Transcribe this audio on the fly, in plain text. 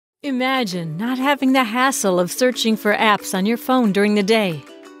Imagine not having the hassle of searching for apps on your phone during the day.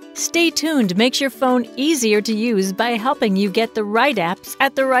 Stay Tuned makes your phone easier to use by helping you get the right apps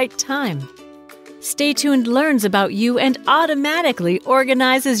at the right time. Stay Tuned learns about you and automatically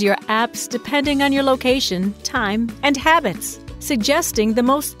organizes your apps depending on your location, time, and habits, suggesting the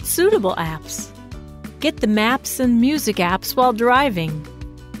most suitable apps. Get the maps and music apps while driving,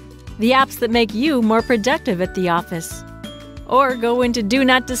 the apps that make you more productive at the office, or go into Do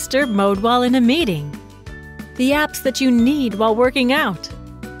Not Disturb mode while in a meeting, the apps that you need while working out,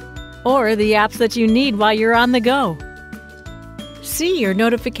 or the apps that you need while you're on the go. See your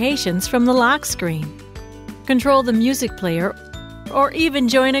notifications from the lock screen, control the music player, or even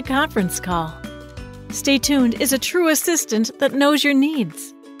join a conference call. Stay Tuned is a true assistant that knows your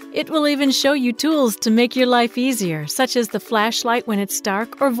needs. It will even show you tools to make your life easier, such as the flashlight when it's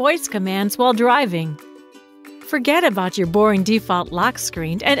dark or voice commands while driving. Forget about your boring default lock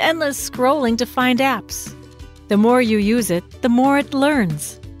screen and endless scrolling to find apps. The more you use it, the more it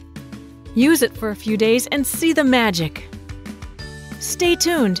learns. Use it for a few days and see the magic. Stay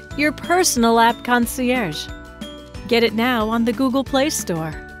Tuned, your personal app concierge. Get it now on the Google Play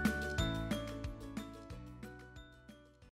Store.